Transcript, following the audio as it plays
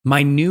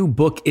My new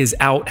book is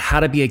out, How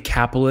to Be a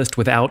Capitalist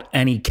Without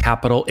Any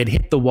Capital. It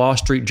hit the Wall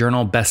Street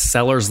Journal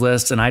bestsellers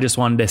list, and I just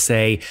wanted to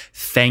say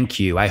thank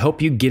you. I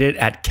hope you get it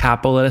at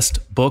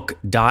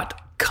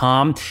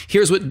capitalistbook.com.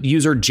 Here's what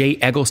user Jay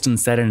Eggleston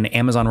said in an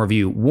Amazon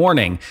review.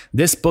 Warning,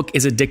 this book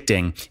is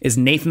addicting. Is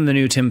Nathan the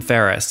new Tim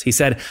Ferriss? He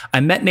said,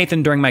 I met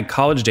Nathan during my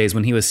college days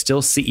when he was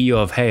still CEO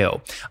of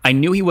Heyo. I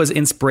knew he was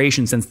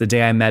inspiration since the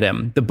day I met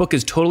him. The book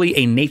is totally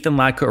a Nathan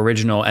Latka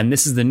original, and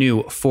this is the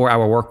new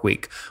 4-Hour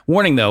Workweek.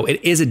 Warning though,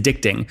 it is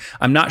addicting.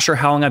 I'm not sure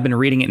how long I've been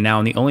reading it now,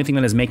 and the only thing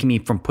that is making me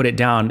from put it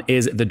down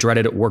is the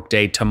dreaded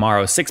workday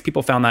tomorrow. 6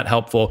 people found that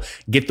helpful.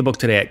 Get the book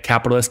today at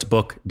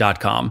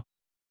capitalistbook.com.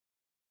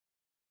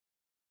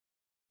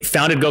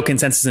 Founded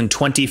GoConsensus in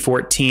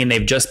 2014.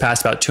 They've just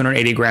passed about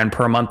 280 grand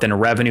per month in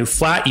revenue,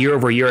 flat year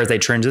over year as they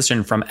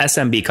transition from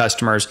SMB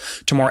customers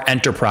to more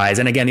enterprise.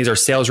 And again, these are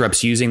sales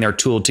reps using their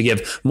tool to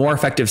give more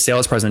effective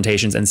sales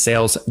presentations and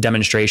sales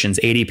demonstrations.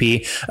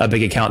 ADP, a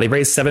big account. They've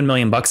raised $7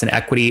 million in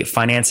equity,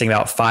 financing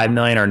about $5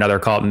 million or another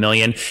call it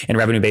million in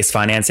revenue-based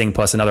financing,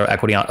 plus another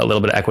equity, a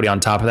little bit of equity on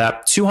top of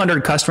that.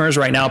 200 customers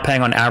right now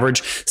paying on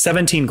average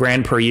 17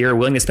 grand per year,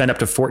 willing to spend up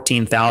to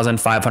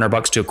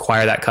 $14,500 to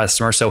acquire that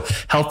customer. So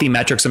healthy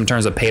metrics in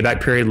terms of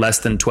payback period, less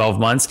than 12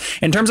 months.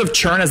 In terms of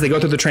churn, as they go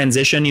through the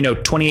transition,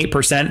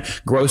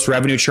 28% gross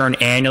revenue churn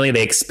annually.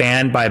 They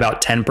expand by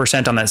about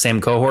 10% on that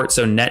same cohort.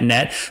 So net,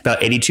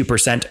 about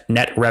 82%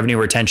 net revenue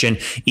retention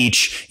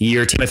each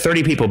year. Team of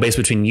 30 people based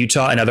between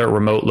Utah and other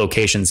remote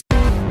locations.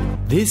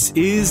 This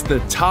is the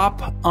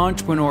Top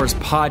Entrepreneurs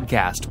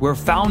Podcast, where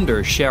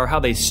founders share how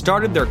they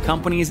started their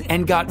companies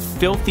and got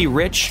filthy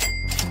rich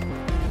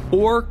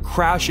or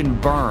crash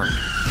and burn.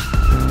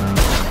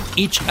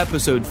 Each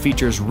episode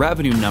features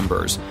revenue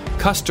numbers,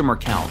 customer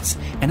counts,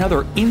 and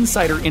other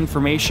insider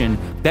information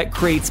that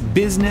creates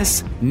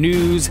business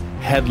news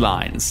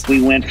headlines.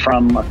 We went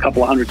from a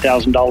couple of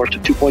 $100,000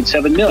 to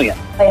 $2.7 million.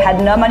 I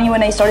had no money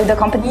when I started the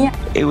company.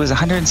 It was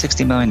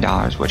 $160 million,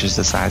 which is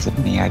the size of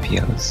many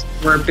IPOs.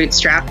 We're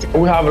bootstrapped.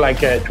 We have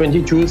like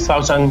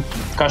 22,000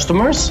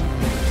 customers.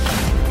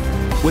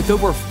 With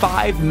over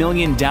 5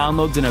 million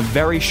downloads in a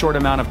very short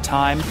amount of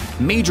time,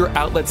 major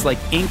outlets like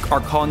Inc. are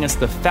calling us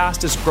the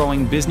fastest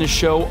growing business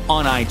show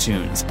on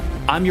iTunes.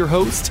 I'm your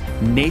host,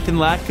 Nathan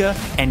Latka,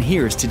 and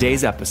here's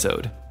today's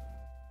episode.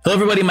 Hello,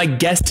 everybody. My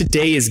guest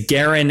today is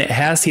Garen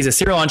Hess. He's a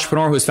serial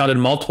entrepreneur who's founded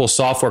multiple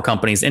software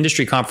companies,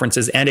 industry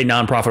conferences, and a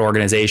nonprofit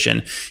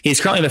organization. He's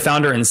currently the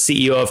founder and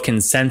CEO of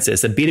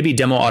Consensus, a B2B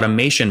demo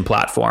automation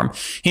platform.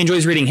 He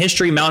enjoys reading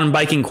history, mountain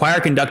biking, choir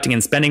conducting,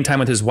 and spending time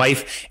with his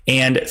wife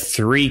and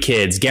 3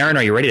 kids. Garen,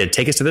 are you ready to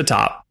take us to the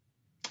top?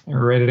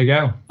 We're ready to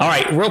go. All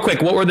right, real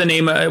quick. What were the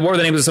names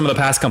of some of the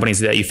past companies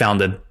that you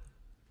founded?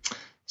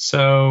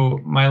 So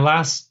my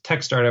last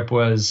tech startup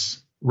was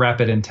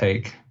Rapid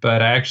Intake,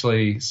 but I went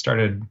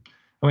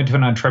to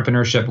an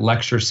entrepreneurship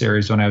lecture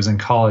series when I was in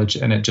college,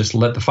 and it just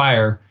lit the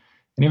fire.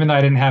 And even though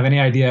I didn't have any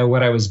idea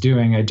what I was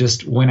doing, I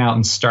just went out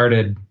and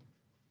started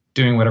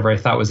doing whatever I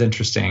thought was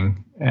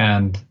interesting.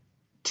 And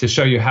to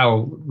show you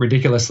how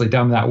ridiculously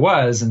dumb that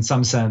was, in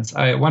some sense,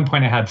 at one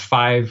point I had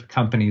 5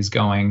 companies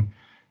going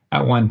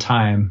at one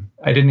time.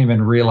 I didn't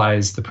even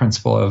realize the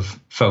principle of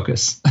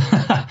focus,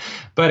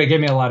 but it gave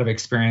me a lot of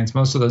experience.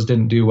 Most of those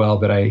didn't do well,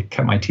 but I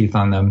kept my teeth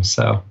on them.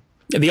 So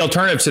the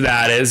alternative to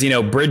that is,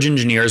 bridge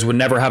engineers would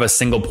never have a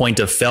single point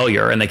of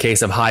failure in the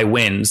case of high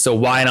winds. So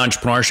why in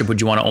entrepreneurship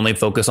would you want to only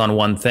focus on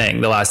one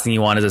thing? The last thing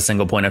you want is a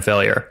single point of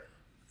failure.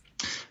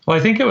 Well, I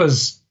think it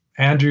was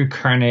Andrew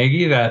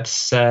Carnegie that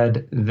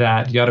said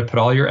that you ought to put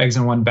all your eggs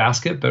in one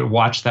basket, but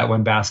watch that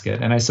one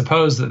basket. And I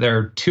suppose that there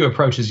are 2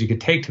 approaches you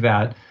could take to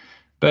that,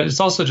 but it's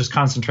also just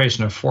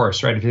concentration of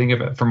force, right? If you think of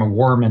it from a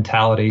war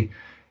mentality,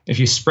 if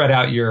you spread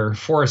out your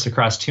force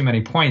across too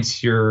many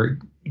points, you're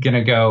going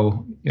to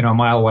go, a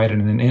mile wide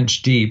and an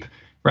inch deep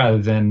rather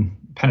than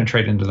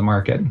penetrate into the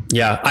market.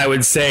 Yeah, I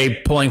would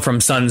say, pulling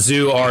from Sun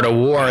Tzu, Art of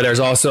War, there's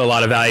also a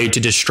lot of value to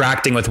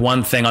distracting with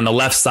one thing on the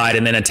left side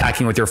and then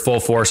attacking with your full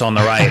force on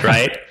the right,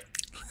 right?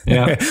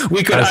 Yeah,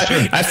 we could.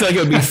 I feel like it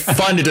would be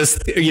fun to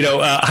just,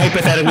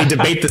 hypothetically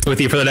debate this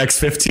with you for the next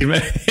 15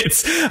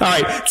 minutes. All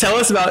right, tell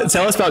us about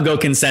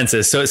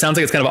GoConsensus. So it sounds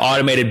like it's kind of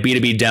automated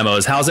B2B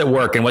demos. How's it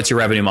work, and what's your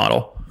revenue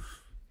model?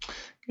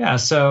 Yeah,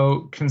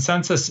 so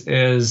Consensus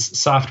is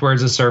software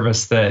as a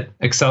service that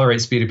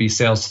accelerates B2B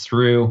sales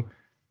through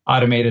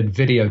automated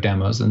video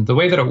demos. And the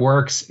way that it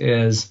works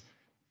is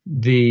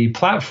the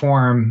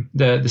platform,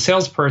 the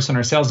salesperson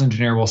or sales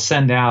engineer will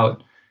send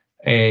out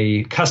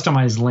a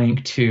customized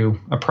link to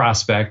a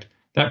prospect.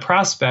 That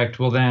prospect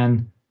will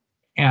then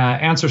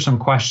answer some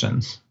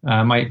questions.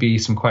 Might be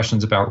some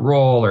questions about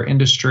role or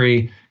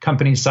industry,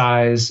 company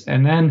size,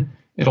 and then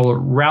it'll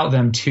route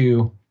them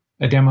to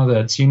a demo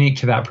that's unique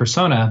to that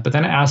persona, but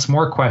then ask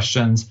more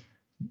questions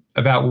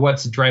about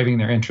what's driving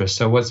their interest.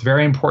 So what's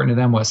very important to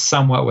them,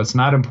 what's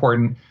not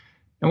important.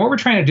 And what we're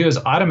trying to do is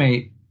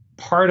automate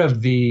part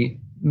of the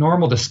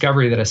normal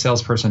discovery that a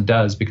salesperson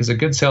does, because a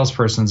good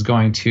salesperson is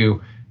going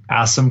to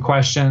ask some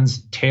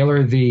questions,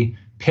 tailor the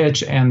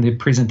pitch and the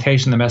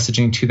presentation, the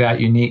messaging to that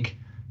unique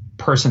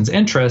person's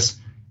interests,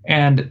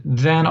 and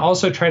then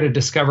also try to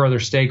discover other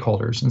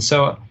stakeholders. And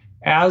so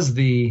as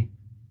the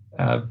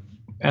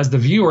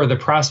viewer, the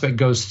prospect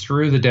goes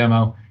through the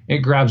demo, it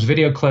grabs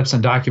video clips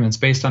and documents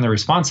based on the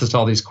responses to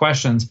all these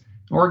questions,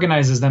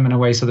 organizes them in a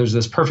way so there's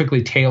this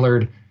perfectly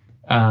tailored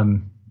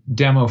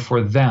demo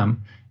for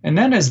them. And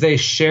then as they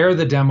share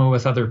the demo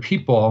with other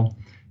people,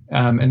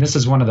 and this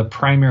is one of the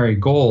primary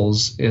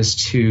goals, is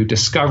to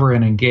discover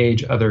and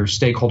engage other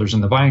stakeholders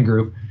in the buying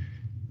group.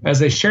 As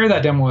they share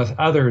that demo with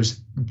others,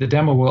 the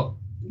demo will,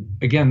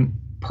 again,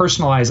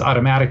 personalize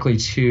automatically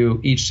to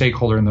each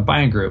stakeholder in the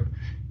buying group.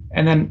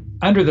 And then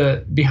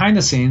behind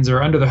the scenes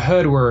or under the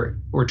hood,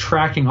 we're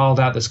tracking all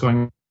that's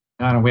going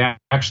on, and we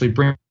actually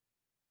bring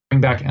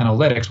back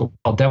analytics, what we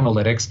call demo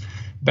analytics,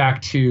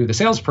 back to the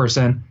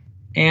salesperson.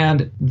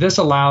 And this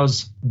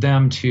allows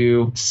them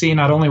to see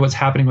not only what's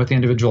happening with the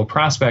individual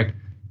prospect,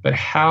 but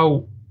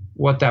how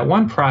what that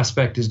one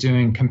prospect is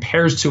doing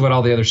compares to what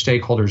all the other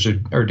stakeholders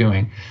are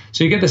doing.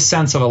 So you get the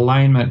sense of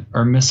alignment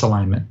or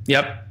misalignment.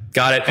 Yep.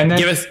 Got it. And then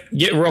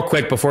get real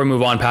quick before we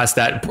move on past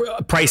that,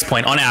 price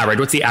point on average.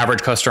 What's the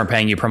average customer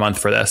paying you per month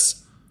for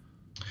this?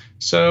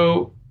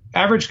 So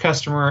average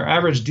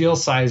deal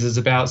size is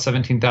about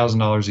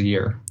 $17,000 a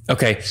year.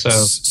 Okay.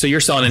 So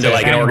you're selling into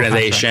like an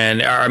organization.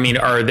 Contract. I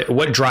mean,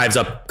 what drives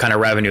up kind of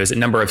revenue? Is it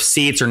number of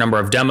seats or number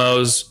of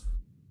demos?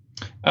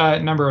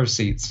 Number of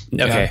seats.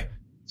 Okay. Yeah.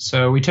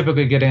 So we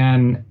typically get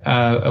in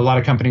a lot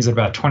of companies at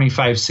about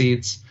 25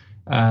 seats,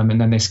 and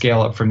then they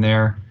scale up from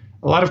there.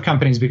 A lot of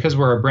companies, because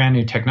we're a brand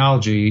new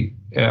technology,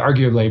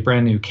 arguably a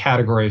brand new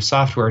category of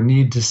software,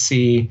 need to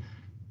see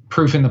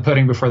proof in the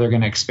pudding before they're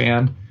going to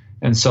expand.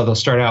 And so they'll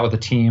start out with a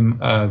team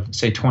of,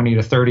 say, 20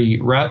 to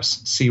 30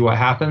 reps, see what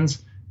happens,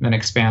 and then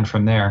expand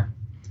from there.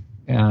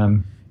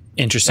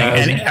 Interesting.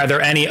 And are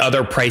there any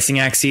other pricing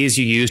axes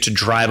you use to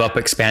drive up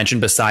expansion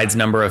besides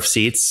number of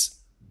seats?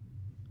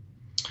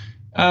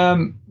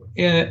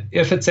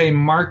 If it's a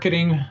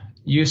marketing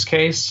use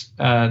case,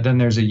 then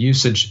there's a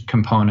usage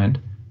component.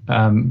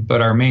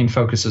 But our main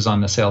focus is on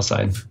the sales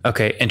side.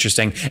 Okay,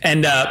 interesting.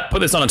 And put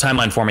this on a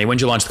timeline for me. When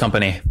did you launch the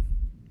company?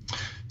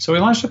 So we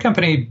launched the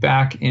company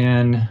back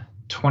in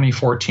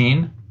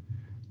 2014,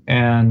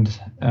 and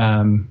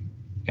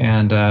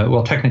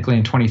technically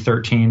in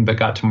 2013, but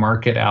got to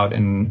market out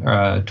in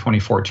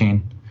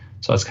 2014.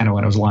 So that's kind of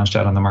when it was launched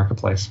out on the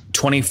marketplace.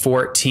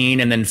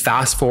 2014, and then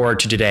fast forward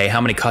to today, how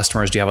many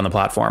customers do you have on the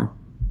platform?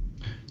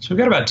 So we've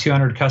got about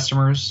 200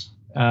 customers.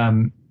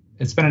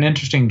 It's been an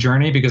interesting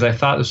journey because I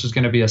thought this was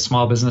going to be a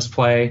small business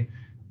play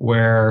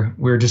where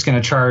we're just going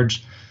to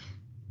charge,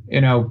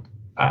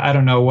 I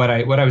don't know what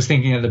I was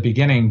thinking at the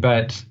beginning,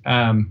 but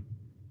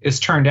it's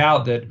turned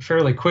out that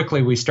fairly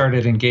quickly we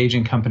started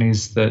engaging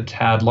companies that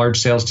had large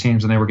sales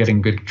teams and they were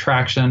getting good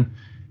traction.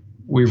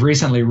 We've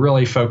recently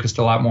really focused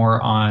a lot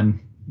more on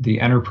the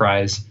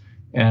enterprise,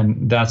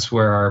 and that's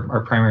where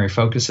our primary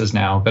focus is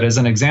now. But as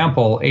an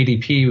example,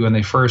 ADP, when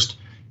they first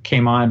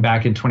came on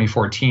back in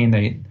 2014,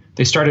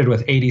 they started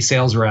with 80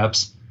 sales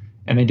reps,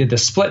 and they did the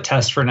split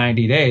test for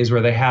 90 days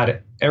where they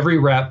had every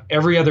rep,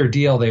 every other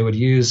deal, they would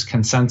use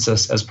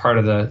Consensus as part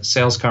of the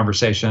sales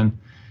conversation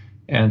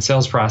and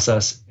sales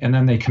process. And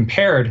then they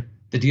compared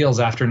the deals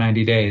after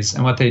 90 days.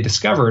 And what they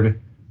discovered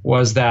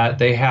was that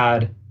they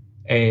had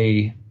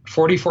a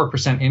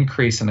 44%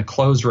 increase in the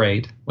close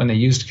rate when they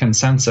used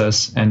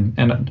Consensus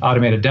and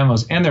automated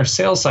demos, and their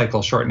sales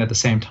cycle shortened at the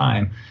same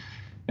time.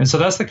 And so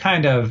that's the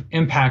kind of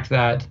impact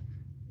that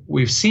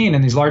we've seen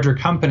in these larger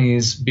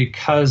companies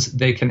because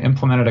they can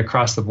implement it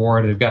across the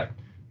board. They've got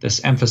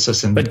this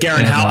emphasis in. But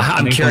Garen,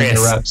 I'm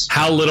curious,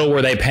 how little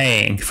were they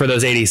paying for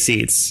those 80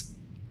 seats?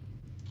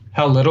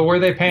 How little were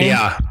they paying?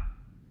 Yeah.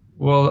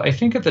 Well, I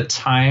think at the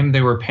time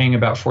they were paying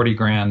about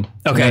 $40,000.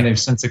 Okay. And they've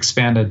since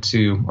expanded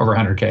to over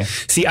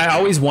 $100K. See, I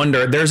always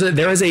wonder, there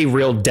is a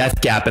real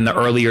death gap in the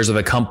early years of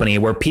a company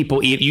where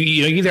people, you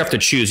either have to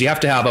choose. You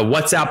have to have a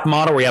WhatsApp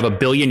model where you have 1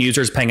 billion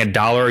users paying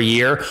 $1 a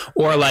year,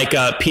 or like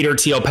a Peter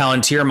Thiel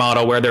Palantir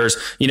model where there's,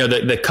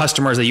 the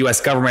customers, the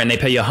US government, and they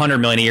pay you 100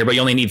 million a year, but you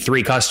only need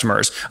 3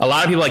 customers. A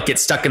lot of people get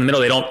stuck in the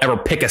middle. They don't ever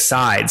pick a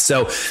side.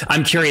 So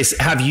I'm curious,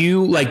 have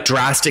you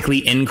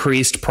drastically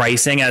increased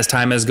pricing as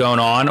time has gone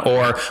on,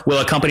 or will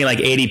a company like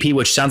ADP,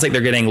 which sounds like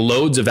they're getting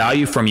loads of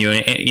value from you,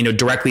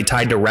 directly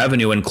tied to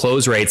revenue and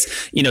close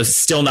rates,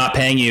 still not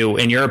paying you,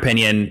 in your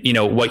opinion,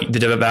 what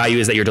the value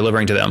is that you're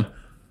delivering to them?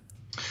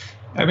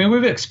 I mean,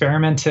 we've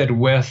experimented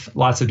with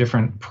lots of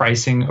different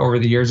pricing over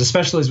the years,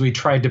 especially as we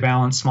tried to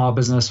balance small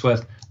business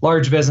with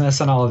large business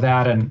and all of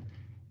that.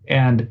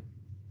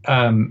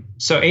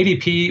 So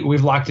ADP,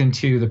 we've locked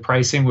into the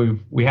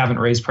pricing. We haven't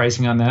raised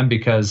pricing on them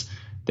because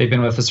they've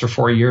been with us for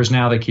 4 years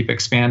now. They keep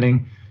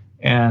expanding,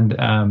 and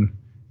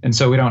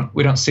so we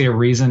don't see a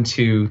reason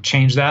to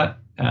change that.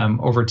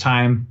 Over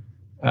time,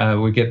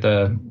 we get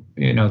the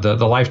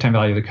lifetime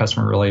value of the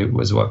customer really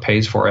was what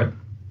pays for it.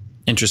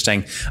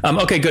 Interesting.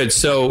 Okay, good.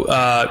 So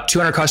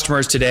 200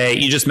 customers today.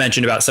 You just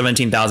mentioned about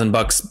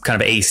 $17,000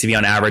 kind of ACV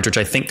on average, which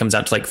I think comes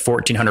out to like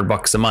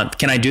 $1,400 a month.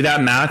 Can I do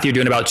that math? You're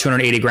doing about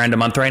 $280,000 a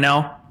month right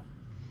now?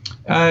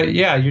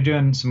 Yeah, you're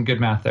doing some good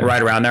math there.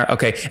 Right around there.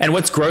 Okay. And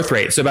what's growth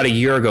rate? So about a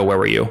year ago, where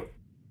were you?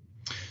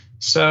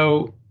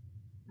 So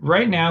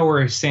right now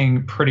we're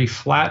seeing pretty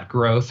flat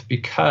growth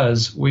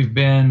because we've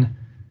been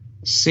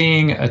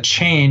seeing a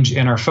change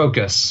in our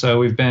focus. So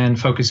we've been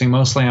focusing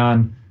mostly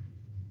on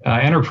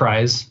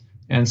enterprise.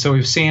 And so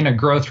we've seen a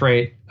growth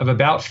rate of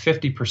about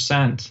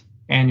 50%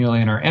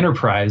 annually in our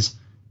enterprise.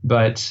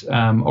 But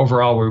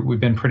overall, we've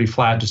been pretty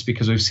flat just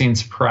because we've seen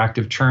some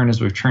proactive churn as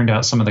we've churned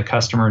out some of the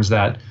customers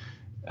that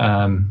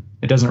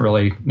it doesn't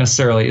really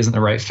necessarily isn't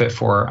the right fit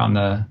for on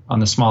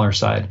the smaller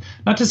side.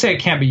 Not to say it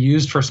can't be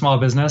used for small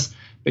business,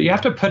 but you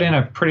have to put in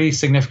a pretty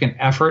significant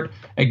effort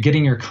at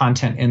getting your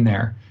content in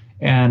there.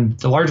 And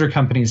the larger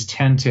companies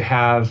tend to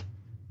have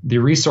the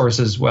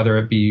resources, whether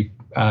it be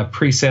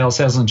pre-sales,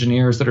 sales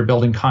engineers that are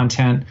building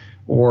content,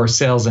 or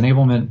sales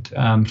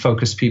enablement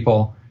focused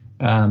people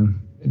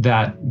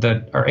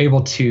that are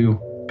able to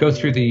go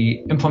through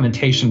the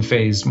implementation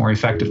phase more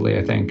effectively,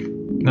 I think.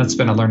 And that's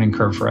been a learning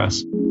curve for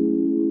us.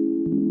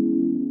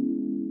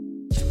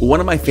 One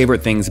of my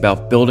favorite things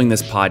about building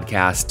this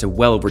podcast to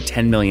well over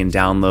 10 million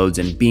downloads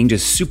and being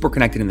just super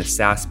connected in the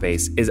SaaS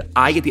space is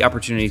I get the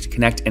opportunity to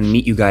connect and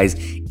meet you guys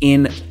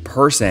in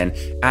person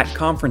at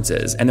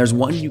conferences. And there's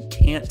one you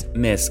can't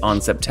miss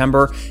on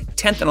September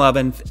 10th and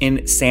 11th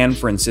in San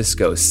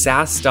Francisco,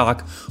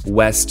 SaaStock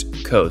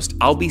West Coast.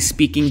 I'll be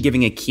speaking,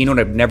 giving a keynote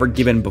I've never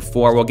given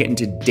before. We'll get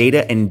into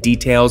data and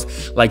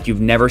details like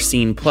you've never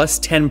seen, plus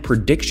 10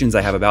 predictions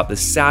I have about the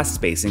SaaS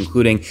space,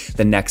 including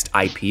the next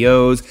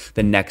IPOs,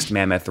 the next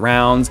mammoth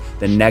rounds,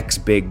 the next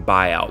big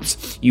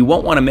buyouts. You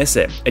won't want to miss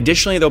it.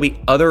 Additionally, there'll be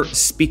other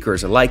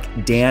speakers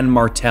like Dan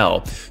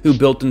Martell, who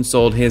built and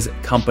sold his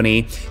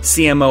company.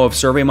 CMO of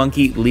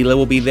SurveyMonkey, Leela,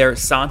 will be there.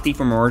 Santi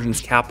from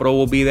Emergence Capital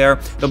will be there.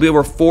 There'll be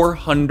over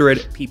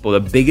 400 people, the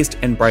biggest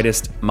and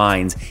brightest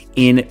minds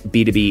in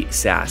B2B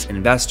SaaS,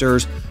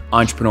 investors,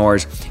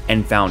 entrepreneurs,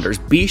 and founders.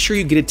 Be sure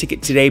you get a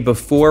ticket today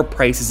before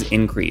prices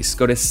increase.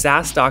 Go to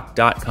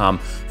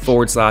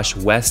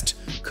SaaStock.com/West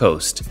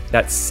Coast.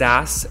 That's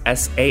SaaS,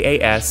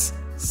 SaaS,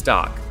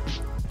 stock,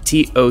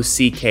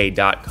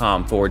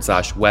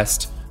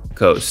 TOCK.com/West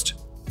Coast.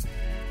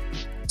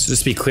 So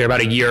just to be clear,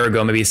 about a year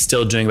ago, maybe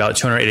still doing about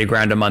 280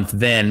 grand a month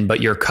then, but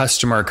your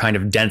customer kind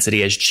of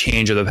density has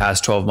changed over the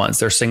past 12 months.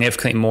 There's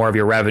significantly more of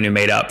your revenue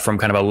made up from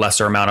kind of a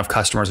lesser amount of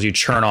customers as you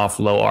churn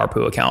off low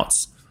ARPU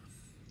accounts.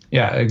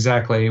 Yeah,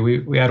 exactly.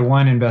 We had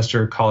one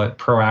investor call it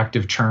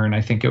proactive churn.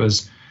 I think it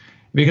was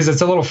because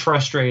it's a little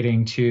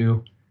frustrating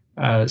to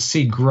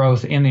see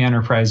growth in the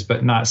enterprise,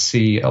 but not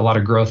see a lot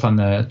of growth on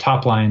the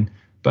top line.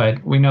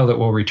 But we know that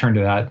we'll return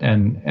to that.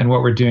 And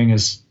what we're doing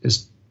is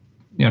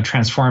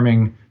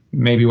transforming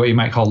maybe what you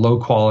might call low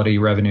quality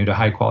revenue to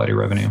high quality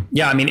revenue.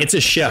 Yeah, I mean, it's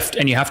a shift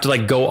and you have to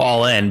like go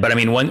all in. But I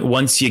mean,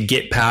 once you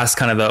get past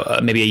kind of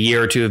the maybe a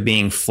year or two of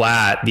being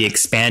flat, the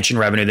expansion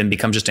revenue then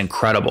becomes just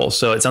incredible.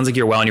 So it sounds like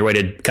you're well on your way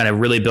to kind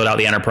of really build out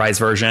the enterprise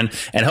version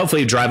and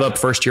hopefully drive up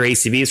first year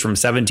ACVs from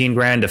 17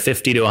 grand to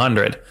 50 to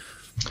 100.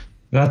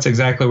 That's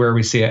exactly where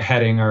we see it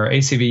heading. Our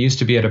ACV used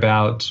to be at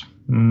about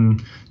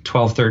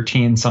 12,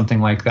 13,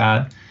 something like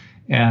that.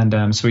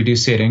 And so we do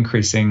see it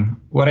increasing.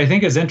 What I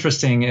think is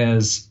interesting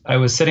is I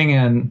was sitting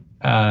in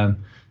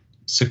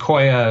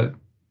Sequoia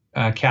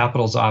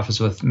Capital's office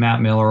with Matt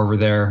Miller over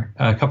there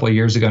a couple of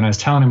years ago, and I was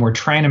telling him we're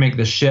trying to make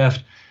this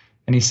shift.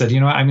 And he said, you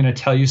know what, I'm going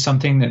to tell you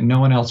something that no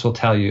one else will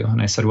tell you.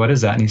 And I said, what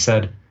is that? And he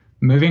said,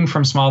 moving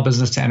from small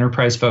business to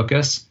enterprise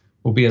focus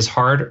will be as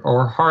hard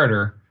or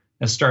harder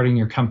as starting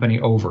your company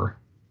over,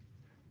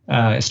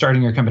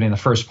 starting your company in the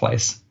first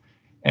place.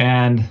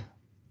 And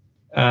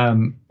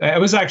it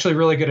was actually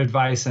really good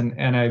advice,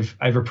 and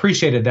I've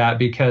appreciated that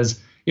because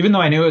even though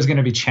I knew it was going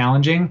to be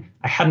challenging,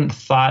 I hadn't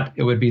thought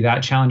it would be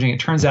that challenging. It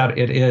turns out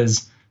it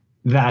is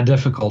that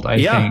difficult, I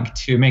think,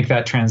 to make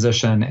that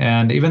transition.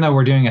 And even though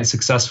we're doing it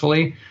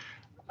successfully,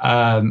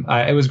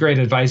 it was great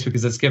advice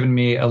because it's given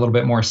me a little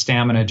bit more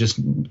stamina, just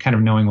kind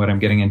of knowing what I'm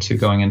getting into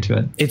going into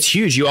it. It's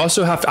huge. You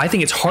also have to, I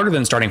think it's harder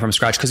than starting from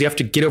scratch because you have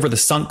to get over the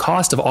sunk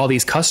cost of all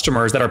these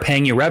customers that are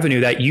paying you revenue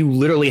that you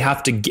literally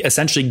have to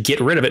essentially get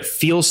rid of. It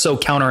feels so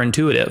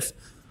counterintuitive.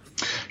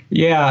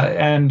 Yeah,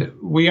 and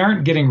we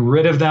aren't getting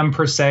rid of them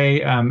per se,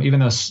 even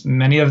though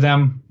many of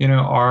them,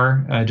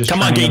 are just.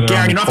 Come on,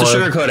 Garen, you don't have to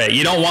sugarcoat it.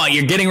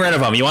 You're getting rid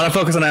of them. You want to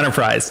focus on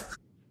enterprise.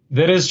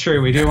 That is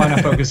true. We do want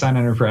to focus on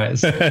enterprise,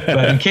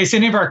 but in case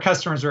any of our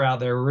customers are out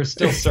there, we're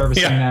still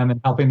servicing them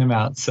and helping them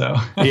out. So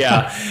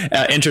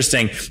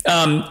interesting.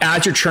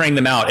 As you're churning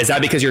them out, is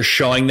that because you're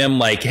showing them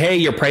like, hey,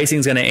 your pricing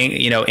is going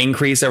to,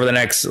 increase over the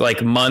next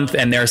like month,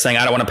 and they're saying,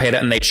 I don't want to pay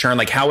that, and they churn?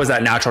 Like, how is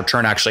that natural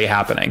churn actually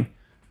happening?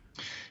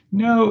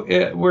 No,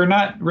 we're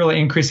not really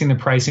increasing the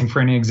pricing for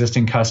any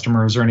existing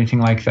customers or anything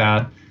like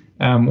that.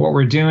 What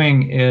we're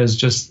doing is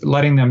just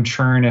letting them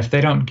churn if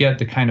they don't get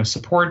the kind of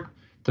support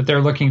that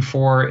they're looking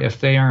for, if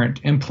they aren't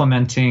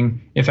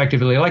implementing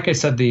effectively. Like I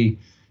said, the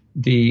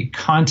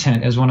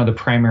content is one of the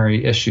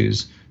primary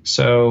issues.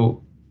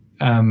 So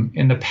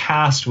in the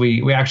past,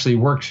 we actually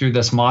worked through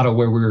this model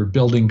where we were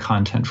building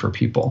content for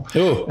people.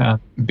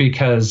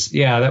 Because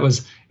it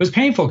was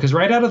painful because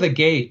right out of the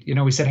gate,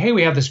 we said, hey,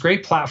 we have this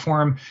great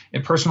platform.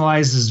 It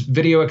personalizes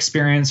video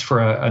experience for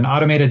an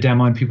automated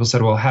demo. And people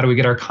said, well, how do we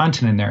get our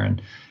content in there?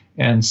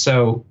 And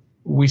so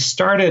we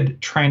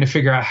started trying to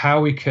figure out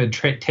how we could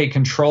take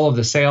control of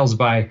the sales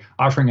by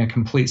offering a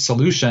complete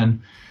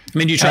solution. I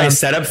mean, do you try a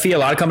setup fee? A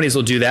lot of companies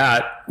will do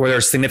that where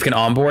there's significant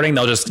onboarding.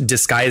 They'll just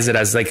disguise it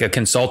as like a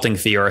consulting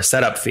fee or a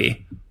setup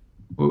fee.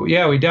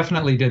 Yeah, we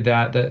definitely did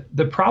that.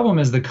 The problem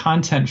is the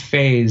content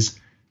phase,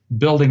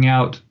 building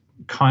out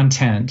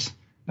content,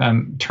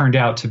 turned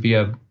out to be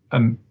a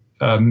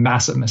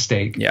massive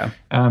mistake. Yeah.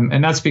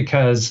 And that's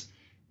because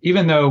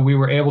even though we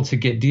were able to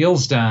get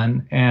deals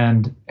done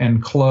and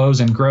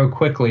close and grow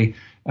quickly,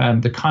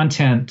 the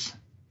content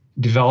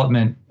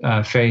development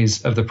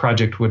phase of the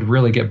project would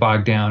really get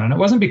bogged down. And it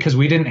wasn't because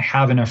we didn't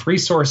have enough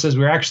resources.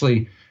 We were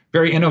actually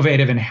very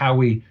innovative in how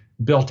we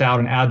built out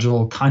an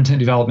agile content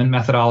development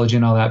methodology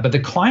and all that. But the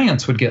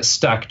clients would get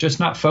stuck just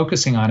not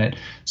focusing on it.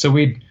 So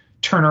we'd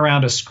turn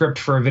around a script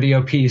for a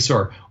video piece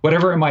or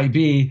whatever it might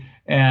be,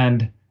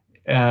 and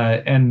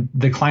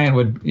the client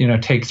would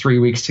take 3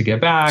 weeks to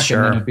get back, Sure.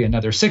 and then it'd be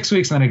another 6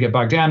 weeks, and then it'd get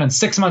bogged down. And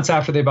 6 months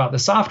after they bought the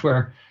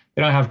software,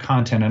 they don't have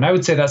content. And I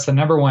would say that's the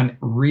number one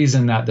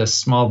reason that the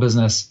small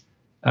business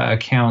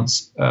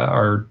accounts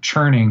are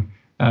churning,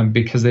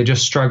 because they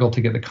just struggle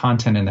to get the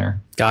content in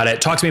there. Got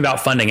it. Talk to me about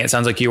funding. It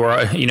sounds like you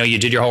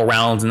did your whole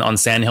rounds on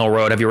Sand Hill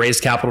Road. Have you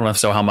raised capital? And if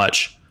so, how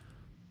much?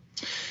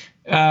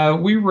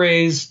 We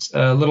raised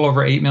a little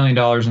over $8 million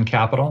in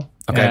capital.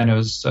 Okay. And it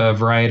was a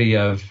variety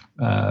of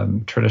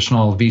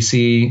traditional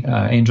VC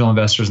angel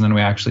investors. And then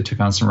we actually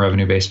took on some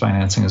revenue-based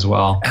financing as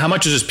well. How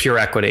much is just pure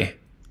equity?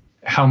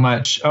 How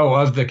much? Oh,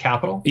 of the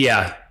capital?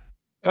 Yeah.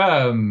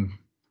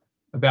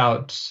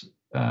 About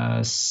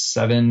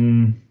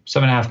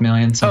 $7.5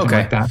 million, something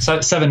like that. So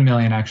 $7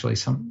 million, actually,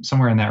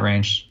 somewhere in that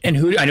range.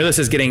 And I know this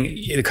is getting,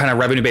 the kind of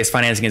revenue-based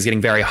financing is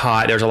getting very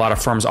hot. There's a lot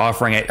of firms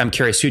offering it. I'm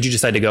curious, who'd you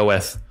decide to go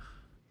with?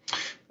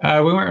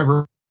 We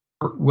went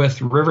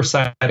with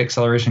Riverside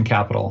Acceleration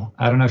Capital.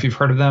 I don't know if you've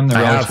heard of them.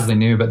 They're relatively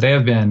new, but they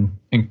have been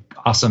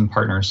awesome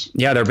partners.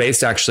 Yeah, they're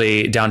based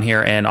actually down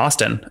here in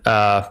Austin.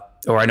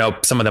 Or I know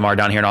some of them are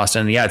down here in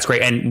Austin. Yeah, it's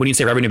great. And when you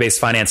say revenue-based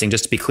financing,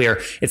 just to be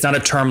clear, it's not a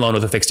term loan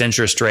with a fixed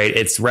interest rate.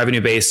 It's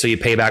revenue-based, so you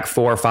pay back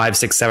 4, 5,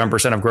 6,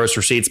 7% of gross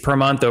receipts per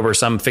month over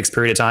some fixed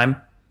period of time.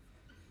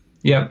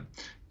 Yep,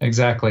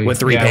 exactly. With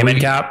the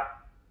repayment cap.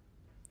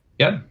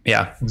 Yep.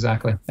 Yeah,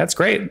 exactly. That's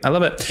great. I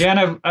love it. Yeah,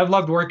 and I've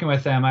loved working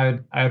with them.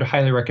 I would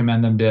highly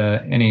recommend them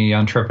to any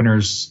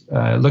entrepreneurs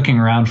looking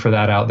around for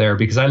that out there,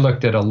 because I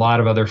looked at a lot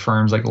of other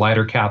firms like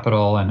Lighter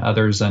Capital and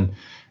others, and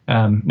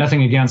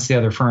nothing against the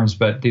other firms,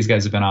 but these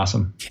guys have been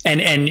awesome.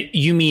 And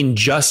you mean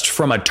just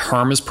from a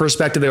terms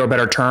perspective, they were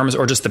better terms,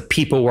 or just the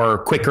people were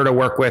quicker to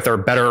work with or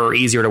better or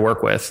easier to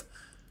work with?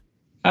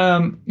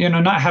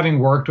 Not having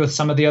worked with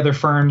some of the other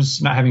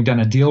firms, not having done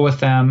a deal with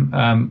them,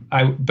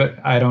 but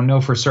I don't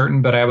know for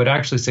certain, but I would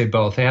actually say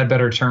both. They had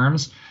better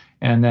terms.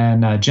 And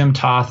then Jim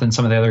Toth and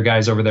some of the other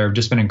guys over there have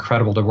just been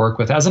incredible to work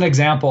with. As an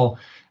example,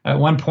 at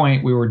one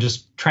point we were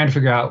just trying to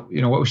figure out,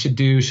 what we should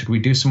do. Should we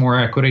do some more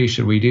equity?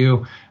 Should we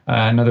do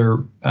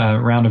another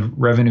round of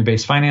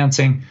revenue-based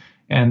financing?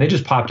 And they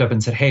just popped up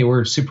and said, "Hey,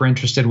 we're super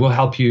interested. We'll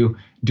help you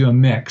do a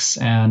mix."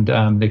 And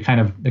they kind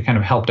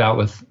of helped out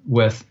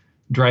with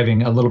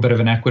driving a little bit of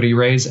an equity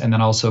raise, and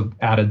then also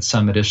added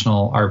some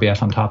additional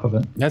RBF on top of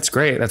it. That's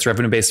great. That's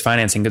revenue-based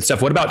financing. Good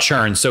stuff. What about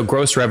churn? So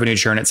gross revenue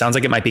churn, it sounds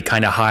like it might be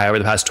kind of high over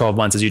the past 12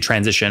 months as you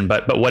transition,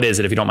 but what is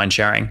it, if you don't mind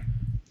sharing?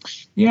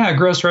 Yeah,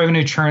 gross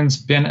revenue churn's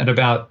been at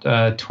about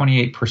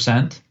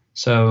 28%.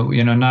 So,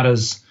 not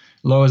as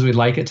low as we'd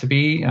like it to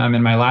be.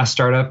 In my last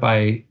startup,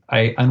 I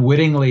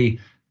unwittingly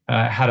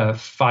had a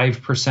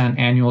 5%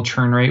 annual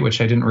churn rate, which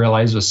I didn't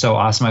realize was so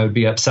awesome. I would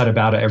be upset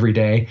about it every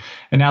day.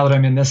 And now that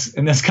I'm in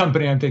this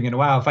company, I'm thinking,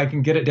 wow, if I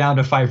can get it down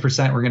to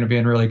 5%, we're going to be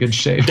in really good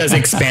shape. Does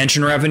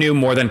expansion revenue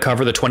more than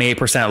cover the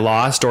 28%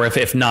 lost? Or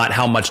if not,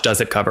 how much does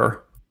it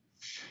cover?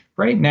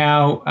 Right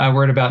now,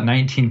 we're at about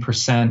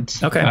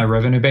 19%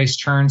 revenue-based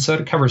churn. So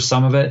it covers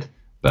some of it.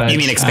 But you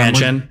mean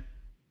expansion?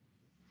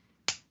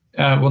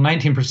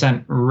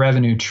 19%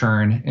 revenue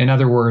churn. In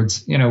other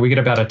words, we get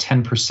about a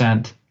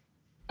 10%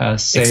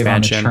 save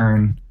expansion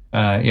on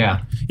the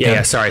churn.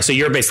 Yeah. Sorry. So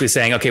you're basically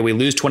saying, okay, we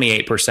lose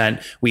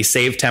 28%, we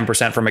save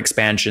 10% from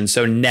expansion.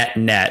 So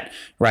net,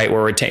 right,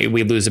 where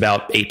we lose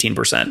about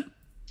 18%.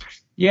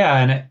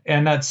 Yeah,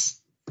 and that's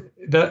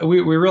we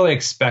really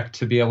expect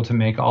to be able to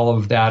make all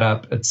of that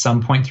up at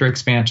some point through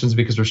expansions,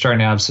 because we're starting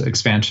to have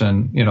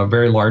expansion,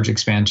 very large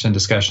expansion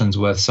discussions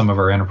with some of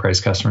our enterprise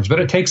customers.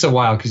 But it takes a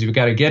while, because you've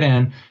got to get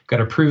in, you've got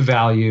to prove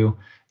value,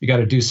 you got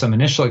to do some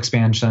initial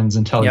expansions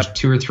until there's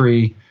 2 or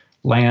 3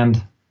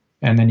 land,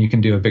 and then you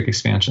can do a big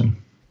expansion.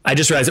 I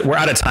just realized we're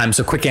out of time,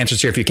 so quick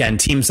answers here if you can.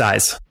 Team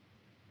size?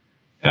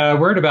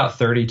 We're at about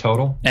 30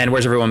 total. And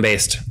where's everyone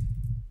based?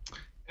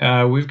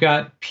 We've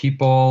got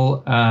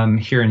people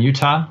here in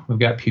Utah. We've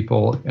got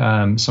people,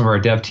 some of our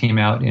dev team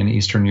out in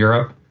Eastern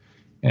Europe.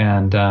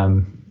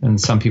 and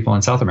some people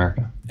in South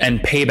America. And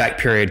payback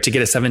period to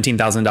get a $17,000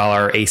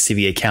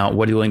 ACV account,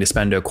 what are you willing to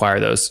spend to acquire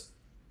those?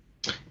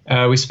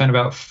 We spent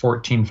about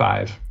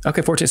 $14,500.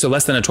 Okay, 14. So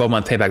less than a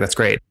 12-month payback. That's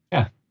great.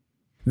 Yeah.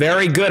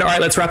 Very good. All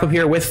right, let's wrap up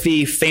here with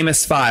the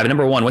famous five.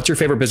 Number one, what's your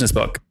favorite business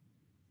book?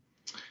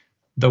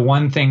 The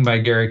One Thing by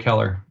Gary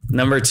Keller.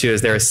 Number two,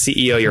 is there a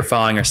CEO you're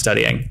following or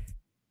studying?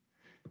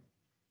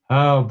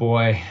 Oh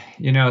boy.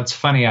 It's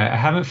funny. I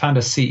haven't found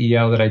a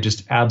CEO that I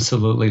just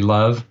absolutely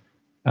love.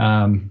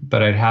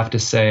 But I'd have to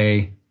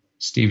say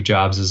Steve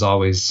Jobs is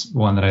always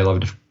one that I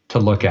love to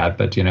look at,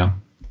 but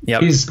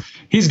Yep.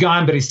 he's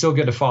gone, but he's still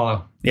good to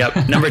follow.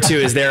 Yep. Number two,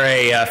 is there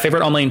a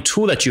favorite online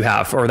tool that you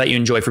have or that you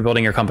enjoy for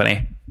building your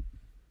company?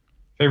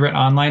 Favorite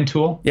online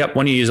tool? Yep.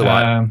 One you use a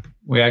lot.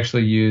 We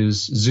actually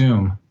use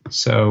Zoom.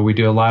 So we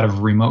do a lot of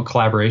remote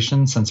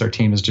collaboration since our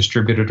team is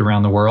distributed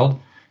around the world.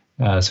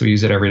 So we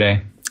use it every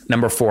day.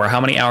 Number four,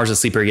 how many hours of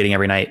sleep are you getting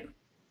every night?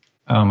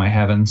 Oh my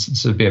heavens.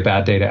 This would be a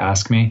bad day to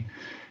ask me.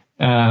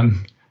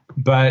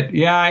 But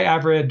yeah, I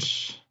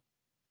average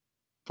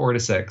 4 to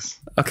 6.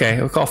 Okay.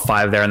 We'll call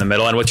 5 there in the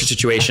middle. And what's your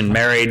situation?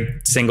 Married,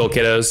 single,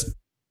 kiddos?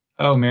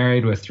 Oh,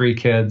 married with 3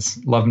 kids.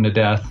 Love them to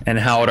death. And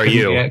how old are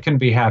you? Couldn't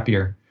be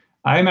happier.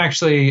 I'm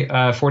actually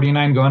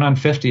 49 going on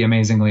 50,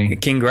 amazingly.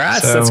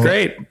 Congrats. So that's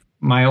great.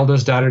 My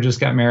oldest daughter just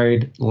got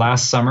married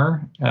last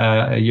summer,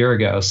 a year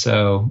ago.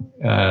 So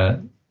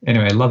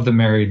anyway, love the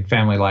married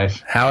family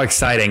life. How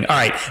exciting. All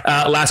right.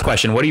 Last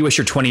question. What do you wish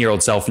your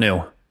 20-year-old self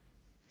knew?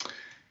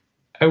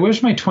 I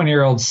wish my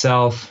 20-year-old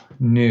self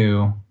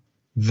knew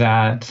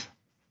that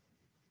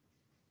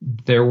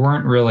there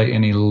weren't really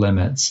any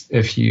limits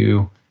if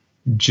you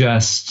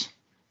just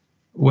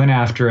went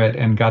after it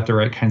and got the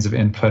right kinds of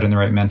input and the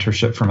right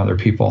mentorship from other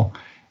people.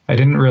 I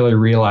didn't really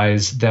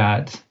realize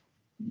that,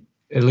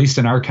 at least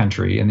in our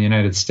country, in the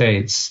United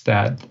States,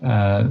 that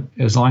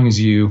as long as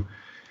you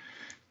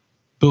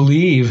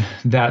believe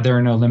that there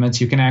are no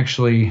limits, you can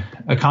actually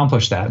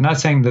accomplish that. I'm not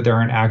saying that there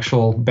aren't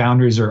actual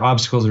boundaries or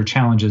obstacles or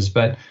challenges,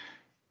 but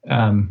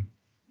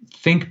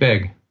think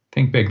big.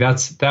 Think big.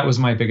 That was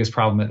my biggest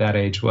problem at that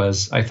age,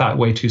 was I thought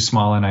way too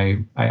small and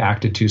I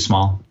acted too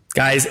small.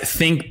 Guys,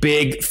 think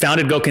big.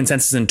 Founded Go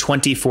Consensus in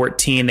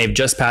 2014. They've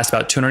just passed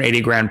about 280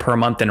 grand per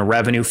month in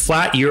revenue,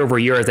 flat year over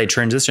year as they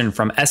transition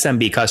from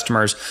SMB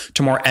customers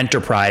to more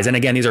enterprise. And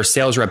again, these are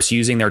sales reps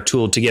using their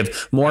tool to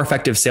give more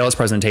effective sales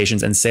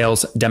presentations and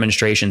sales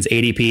demonstrations.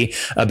 ADP,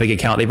 a big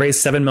account. They've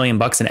raised $7 million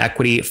in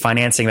equity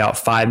financing, about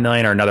 5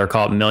 million or another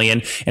call it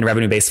million in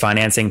revenue-based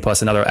financing,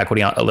 plus another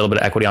equity, a little bit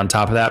of equity on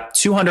top of that.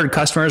 200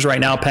 customers right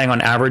now paying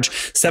on average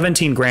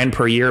 17 grand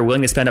per year,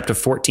 willing to spend up to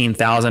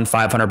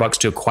 $14,500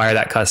 to acquire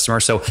that customer.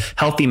 So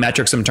healthy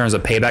metrics in terms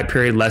of payback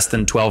period, less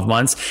than 12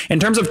 months. In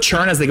terms of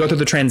churn, as they go through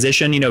the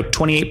transition,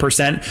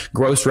 28%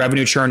 gross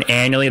revenue churn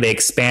annually. They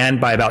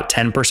expand by about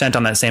 10%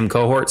 on that same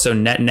cohort. So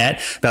net,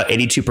 about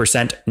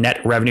 82%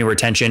 net revenue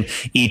retention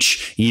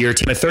each year.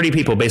 Team of 30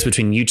 people based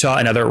between Utah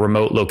and other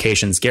remote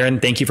locations. Garen,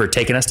 thank you for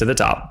taking us to the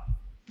top.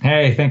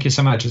 Hey, thank you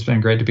so much. It's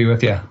been great to be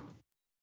with you.